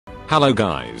Hello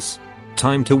guys.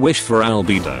 Time to wish for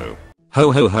Albedo. Ho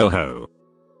ho ho ho.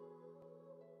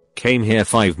 Came here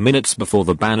 5 minutes before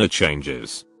the banner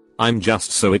changes. I'm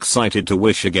just so excited to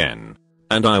wish again.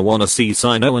 And I wanna see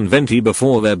Sino and Venti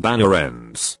before their banner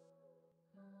ends.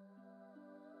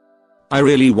 I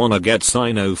really wanna get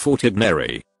Sino for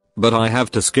Tidneri. But I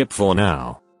have to skip for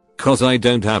now. Cause I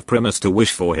don't have Primus to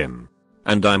wish for him.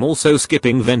 And I'm also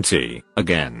skipping Venti,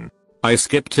 again. I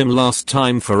skipped him last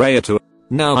time for Kaeya to.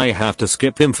 Now I have to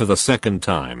skip him for the second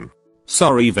time.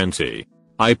 Sorry Venti.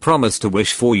 I promise to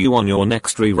wish for you on your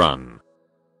next rerun.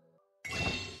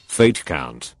 Fate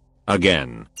count.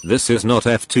 Again, this is not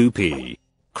F2P.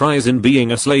 Cries in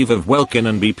being a slave of Welkin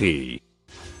and BP.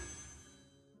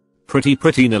 Pretty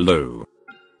Nalu.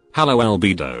 Hello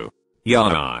Albedo.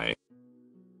 Yai.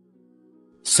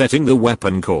 Setting the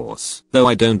weapon course, though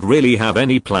I don't really have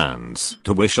any plans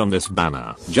to wish on this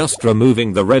banner, just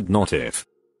removing the red not if.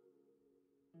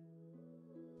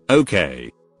 Okay.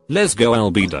 Let's go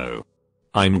Albedo.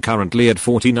 I'm currently at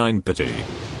 49 pity.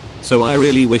 So I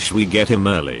really wish we get him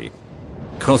early.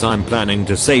 Cause I'm planning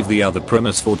to save the other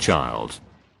Primus for Childe.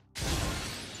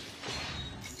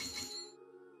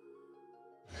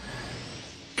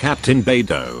 Captain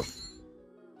Beidou.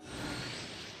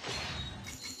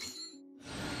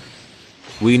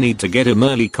 We need to get him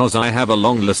early cause I have a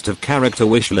long list of character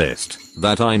wish list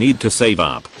that I need to save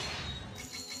up.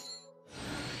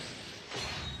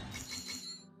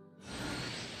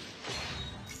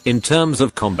 In terms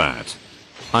of combat,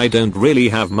 I don't really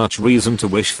have much reason to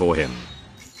wish for him.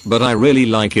 But I really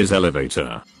like his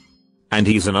elevator. And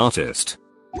he's an artist.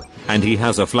 And he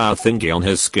has a flower thingy on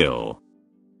his skill.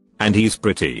 And he's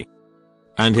pretty.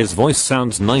 And his voice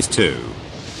sounds nice too.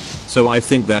 So I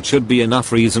think that should be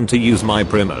enough reason to use my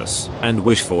Primus and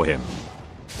wish for him.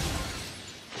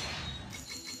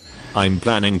 I'm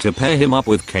planning to pair him up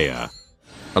with Kaeya.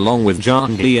 Along with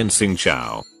Zhongli and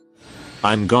Xingqiao.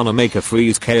 I'm gonna make a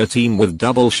freeze Kaeya team with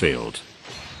double shield.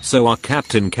 So our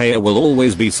Captain Kaeya will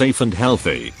always be safe and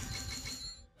healthy.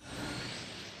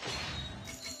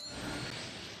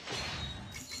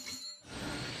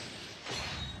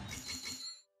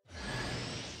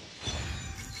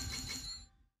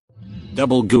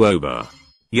 Double Guoba.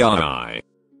 Yai.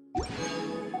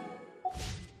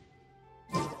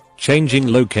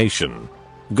 Changing location.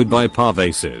 Goodbye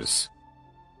Parvases.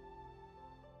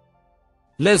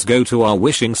 Let's go to our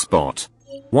wishing spot.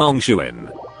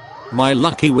 Wangshuin. My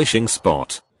lucky wishing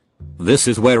spot. This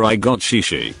is where I got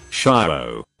Shishi,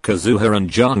 Shiro, Kazuha and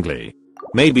Zhongli.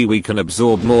 Maybe we can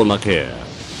absorb more luck here.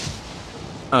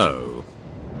 Oh.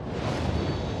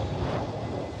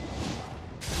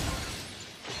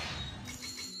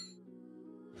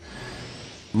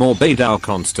 More Beidou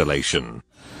constellation.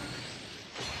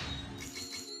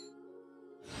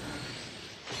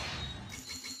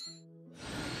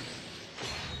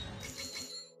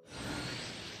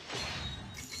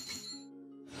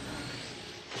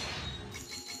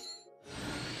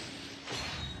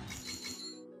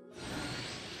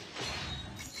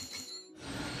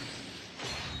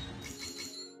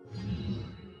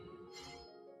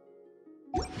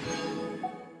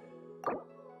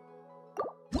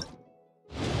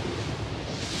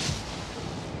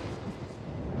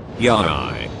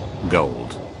 Yai.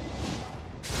 Gold.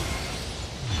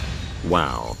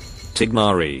 Wow.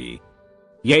 Tigmari.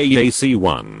 Yay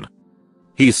C1.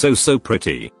 He's so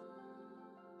pretty.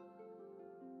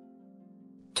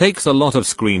 Takes a lot of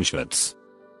screenshots.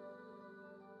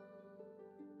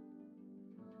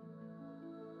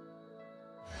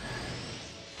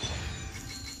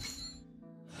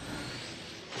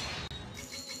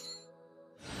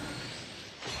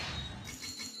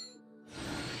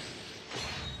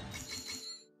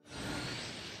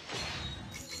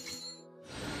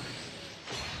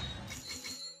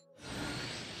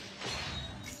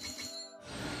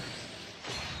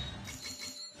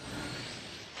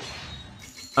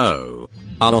 Oh.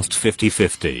 I lost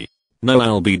 50-50. No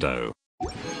Albedo.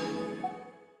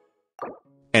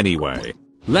 Anyway.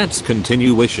 Let's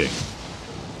continue wishing.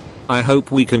 I hope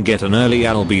we can get an early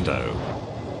Albedo.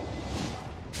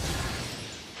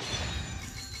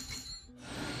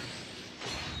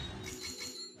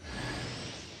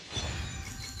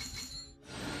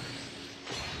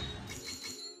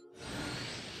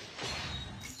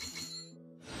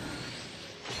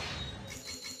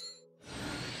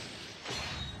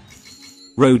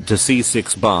 Road to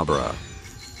C6 Barbara.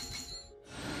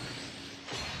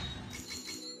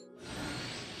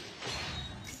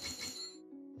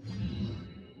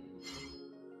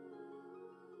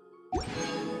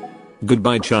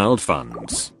 Goodbye child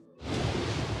funds.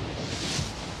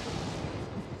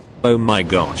 Oh my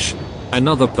gosh.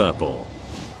 Another purple.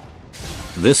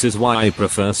 This is why I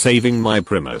prefer saving my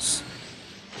Primus.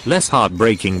 Less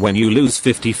heartbreaking when you lose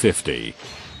 50-50.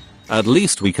 At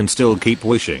least we can still keep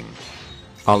wishing.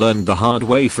 I learned the hard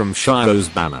way from Shiro's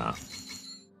banner.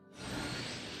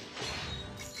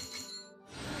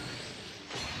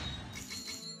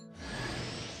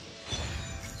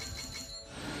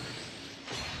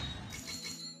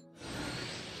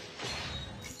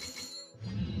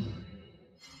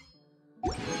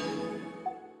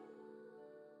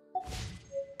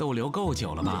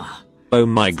 Oh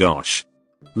my gosh.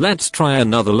 Let's try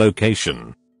another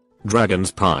location.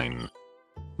 Dragon's Pine.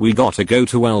 We gotta go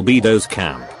to Albedo's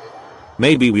camp.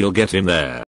 Maybe we'll get in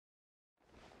there.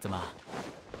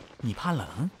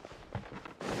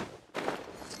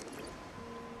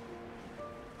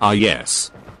 Ah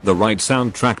yes. The right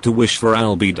soundtrack to wish for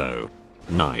Albedo.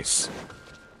 Nice.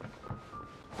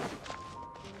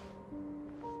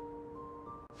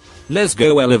 Let's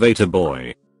go elevator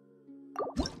boy.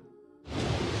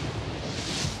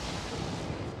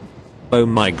 Oh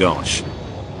my gosh.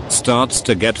 Starts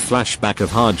to get flashback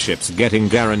of hardships getting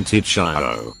guaranteed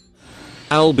Shiro.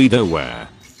 Albedo where?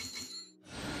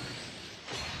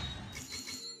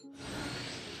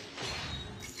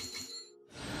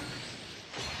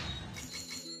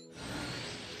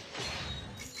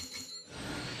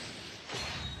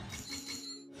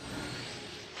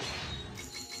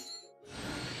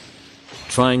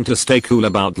 Trying to stay cool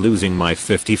about losing my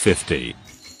 50-50.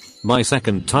 My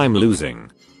second time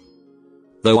losing.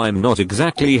 Though I'm not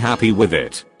exactly happy with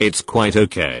it, it's quite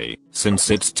okay,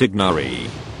 since it's Tignari.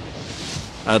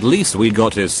 At least we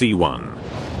got his C1.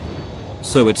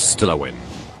 So it's still a win.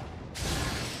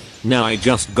 Now I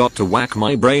just got to whack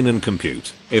my brain and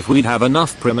compute if we'd have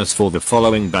enough Primus for the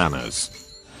following banners.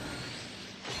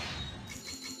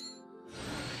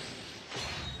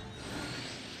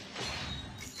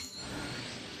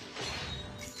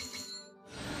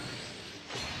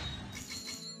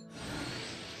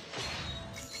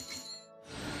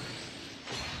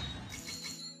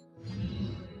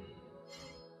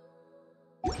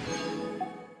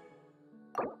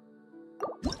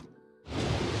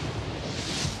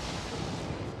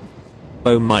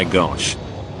 Oh my gosh.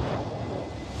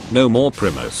 No more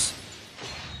Primus.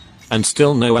 And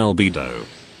still no Albedo.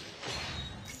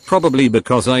 Probably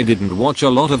because I didn't watch a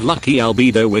lot of lucky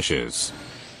Albedo wishes.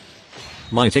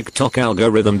 My TikTok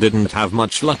algorithm didn't have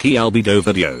much lucky Albedo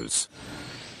videos.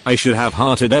 I should have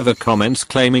hearted ever comments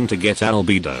claiming to get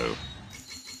Albedo.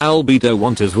 Albedo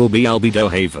wanters will be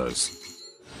Albedo havers.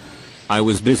 I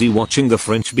was busy watching the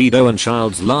French Bedo and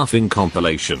Childe's laughing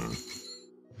compilation.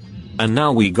 And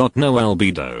now we got no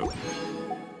Albedo.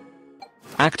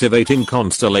 Activating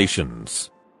constellations.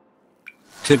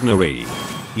 Tignari.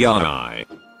 Yai.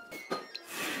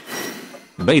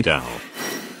 Beidou.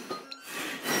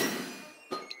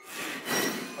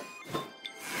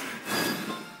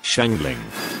 Shangling.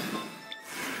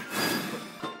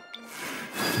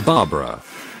 Barbara.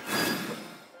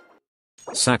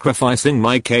 Sacrificing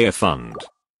my Kaeya fund.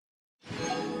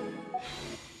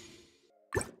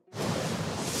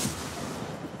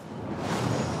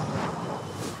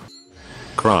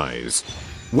 Cries.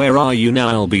 Where are you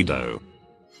now, Albedo?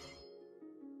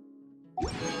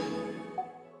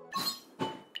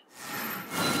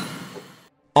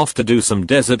 Off to do some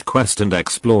desert quest and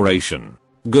exploration.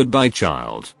 Goodbye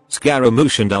Childe,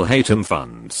 Scaramouche and Alhatem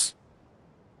funds.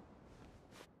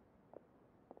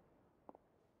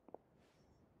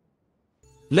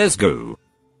 Let's go.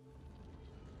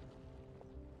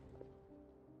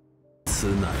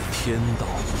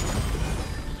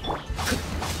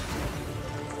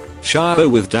 Shiro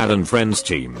with dad and friends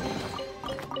team.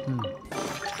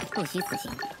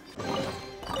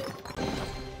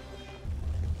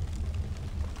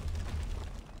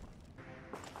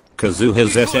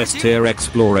 Kazuha's SS tier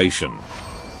exploration.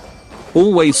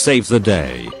 Always saves the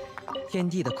day.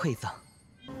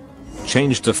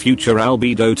 Change to future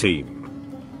Albedo team.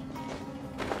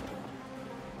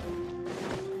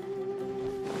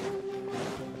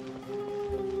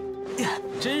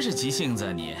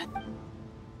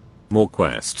 More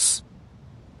quests.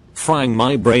 Frying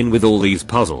my brain with all these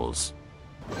puzzles.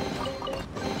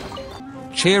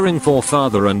 Cheering for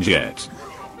Father and Jet.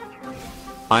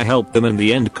 I helped them in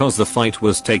the end cause the fight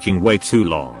was taking way too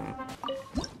long.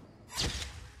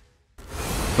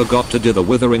 Forgot to do the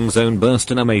Withering Zone burst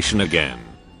animation again.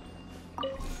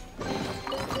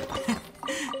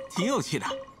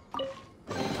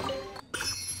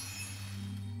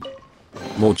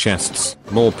 More chests,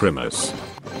 more Primus.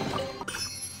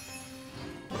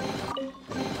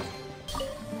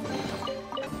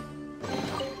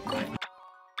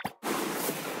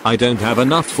 I don't have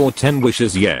enough for 10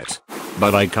 wishes yet.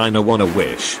 but I kinda wanna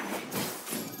wish.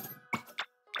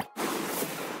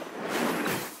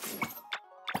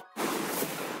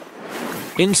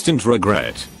 Instant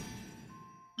regret.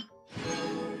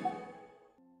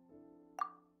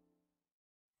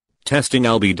 Testing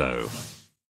albedo.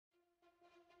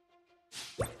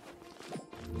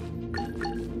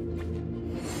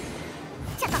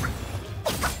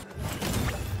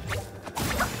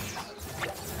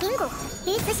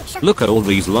 Look at all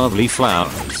these lovely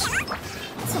flowers.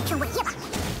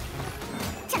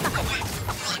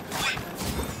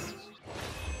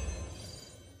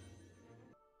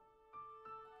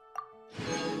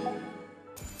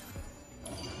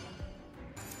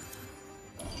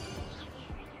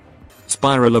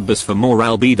 Spiral Abyss for more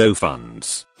albedo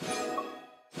funds.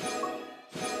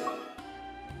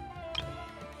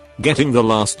 Getting the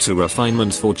last 2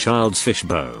 refinements for Childe's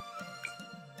fishbow.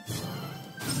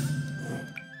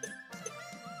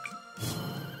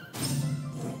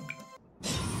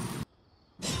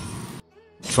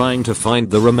 Trying to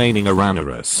find the remaining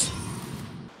Aranerus.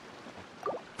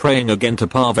 Praying again to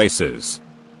Parvases.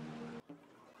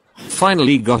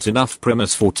 Finally got enough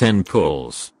Primus for 10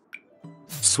 pulls.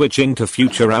 Switching to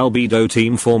future albedo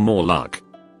team for more luck.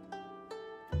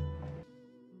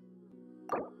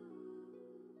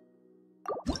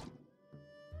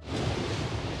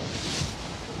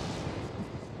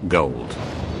 Gold.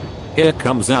 Here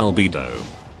comes albedo.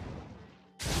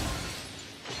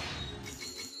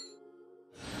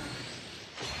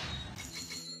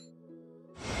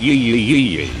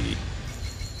 Yee.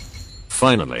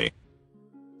 Finally.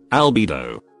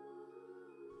 Albedo.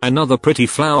 Another pretty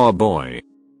flower boy.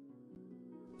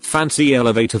 Fancy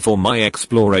elevator for my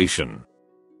exploration.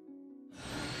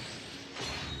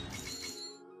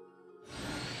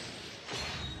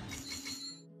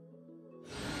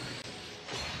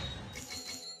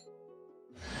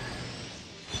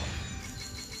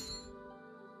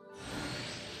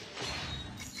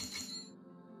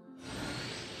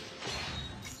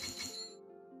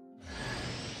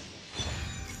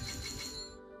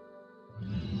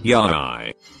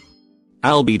 Yai.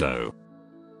 Albedo.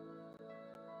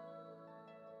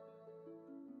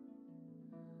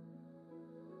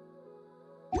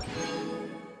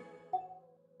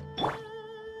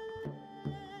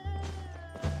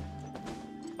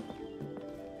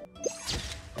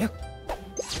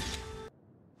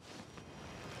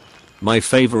 My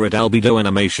favorite albedo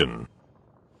animation.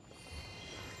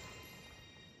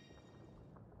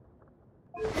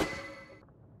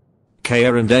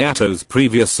 Kaeya and Ayato's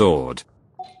previous sword.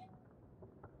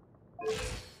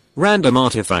 Random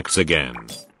artifacts again.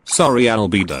 Sorry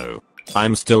albedo.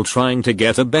 I'm still trying to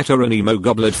get a better anemo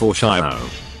goblet for Shio.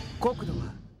 国土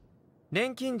は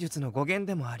錬金術の語源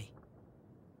でもあり、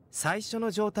最初の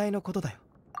状態のことだよ。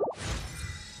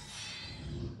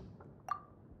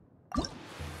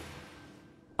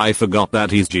I forgot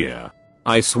that he's Gia.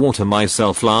 I swore to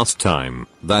myself last time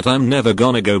that I'm never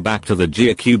gonna go back to the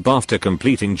Gia cube after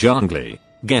completing Zhongli.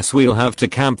 Guess we'll have to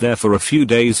camp there for a few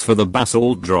days for the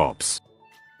basalt drops.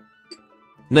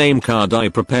 Name card I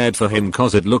prepared for him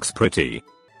cause it looks pretty.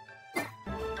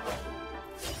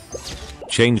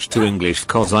 Changed to English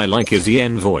cause I like his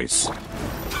yen voice.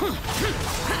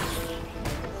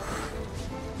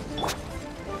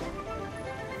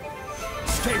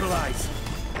 Stabilize.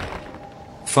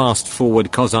 Fast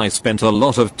forward cause I spent a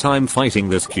lot of time fighting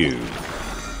this cube.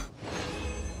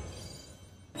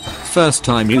 First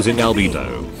time using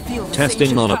albedo.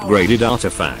 Testing on upgraded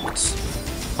artifacts.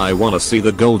 I wanna see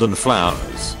the golden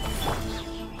flowers.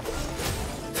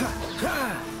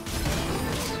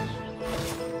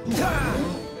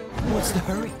 What's the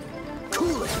hurry?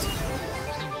 Cool it.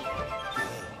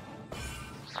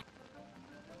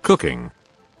 Cooking.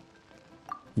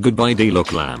 Goodbye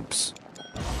D-look lamps.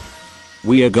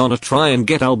 We are gonna try and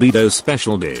get albedo's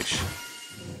special dish.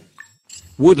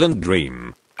 Woodland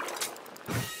Dream.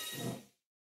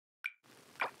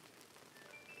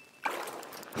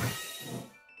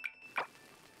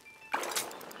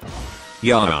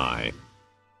 Yai.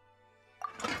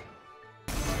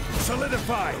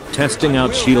 Solidify. Testing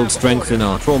out shield strength in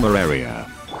our trauma area.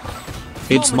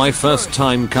 It's my first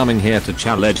time coming here to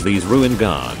challenge these ruin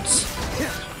guards.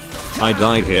 I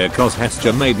died here cause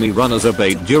Hestia made me run as a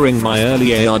bait during my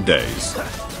early AR days.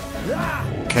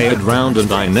 Kaeya drowned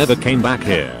and I never came back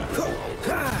here.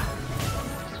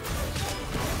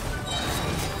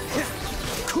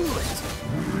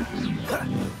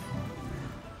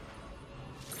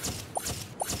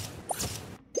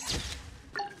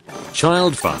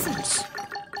 Child funds.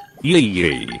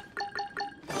 Yee.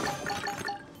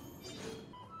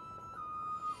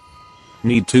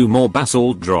 Need 2 more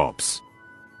basalt drops.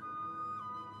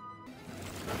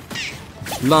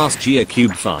 Last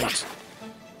Geocube fight.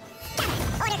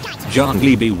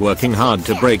 Zhongli be working hard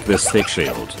to break this thick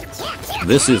shield.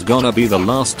 This is gonna be the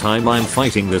last time I'm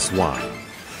fighting this one.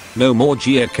 No more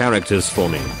Gia characters for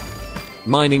me.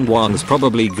 Mining Wang's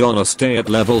probably gonna stay at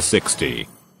level 60.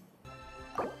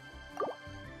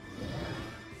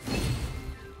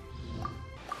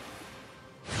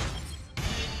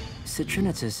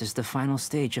 Citrinitus is the final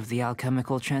stage of the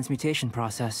alchemical transmutation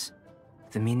process.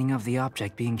 The meaning of the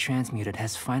object being transmuted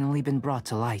has finally been brought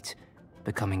to light,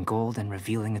 becoming gold and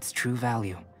revealing its true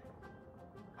value.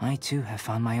 I too have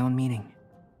found my own meaning.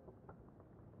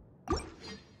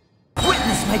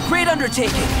 Witness my great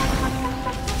undertaking!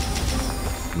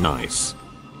 Nice.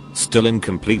 Still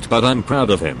incomplete, but I'm proud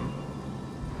of him.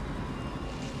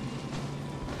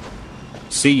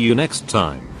 See you next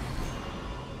time.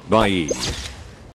 Bye.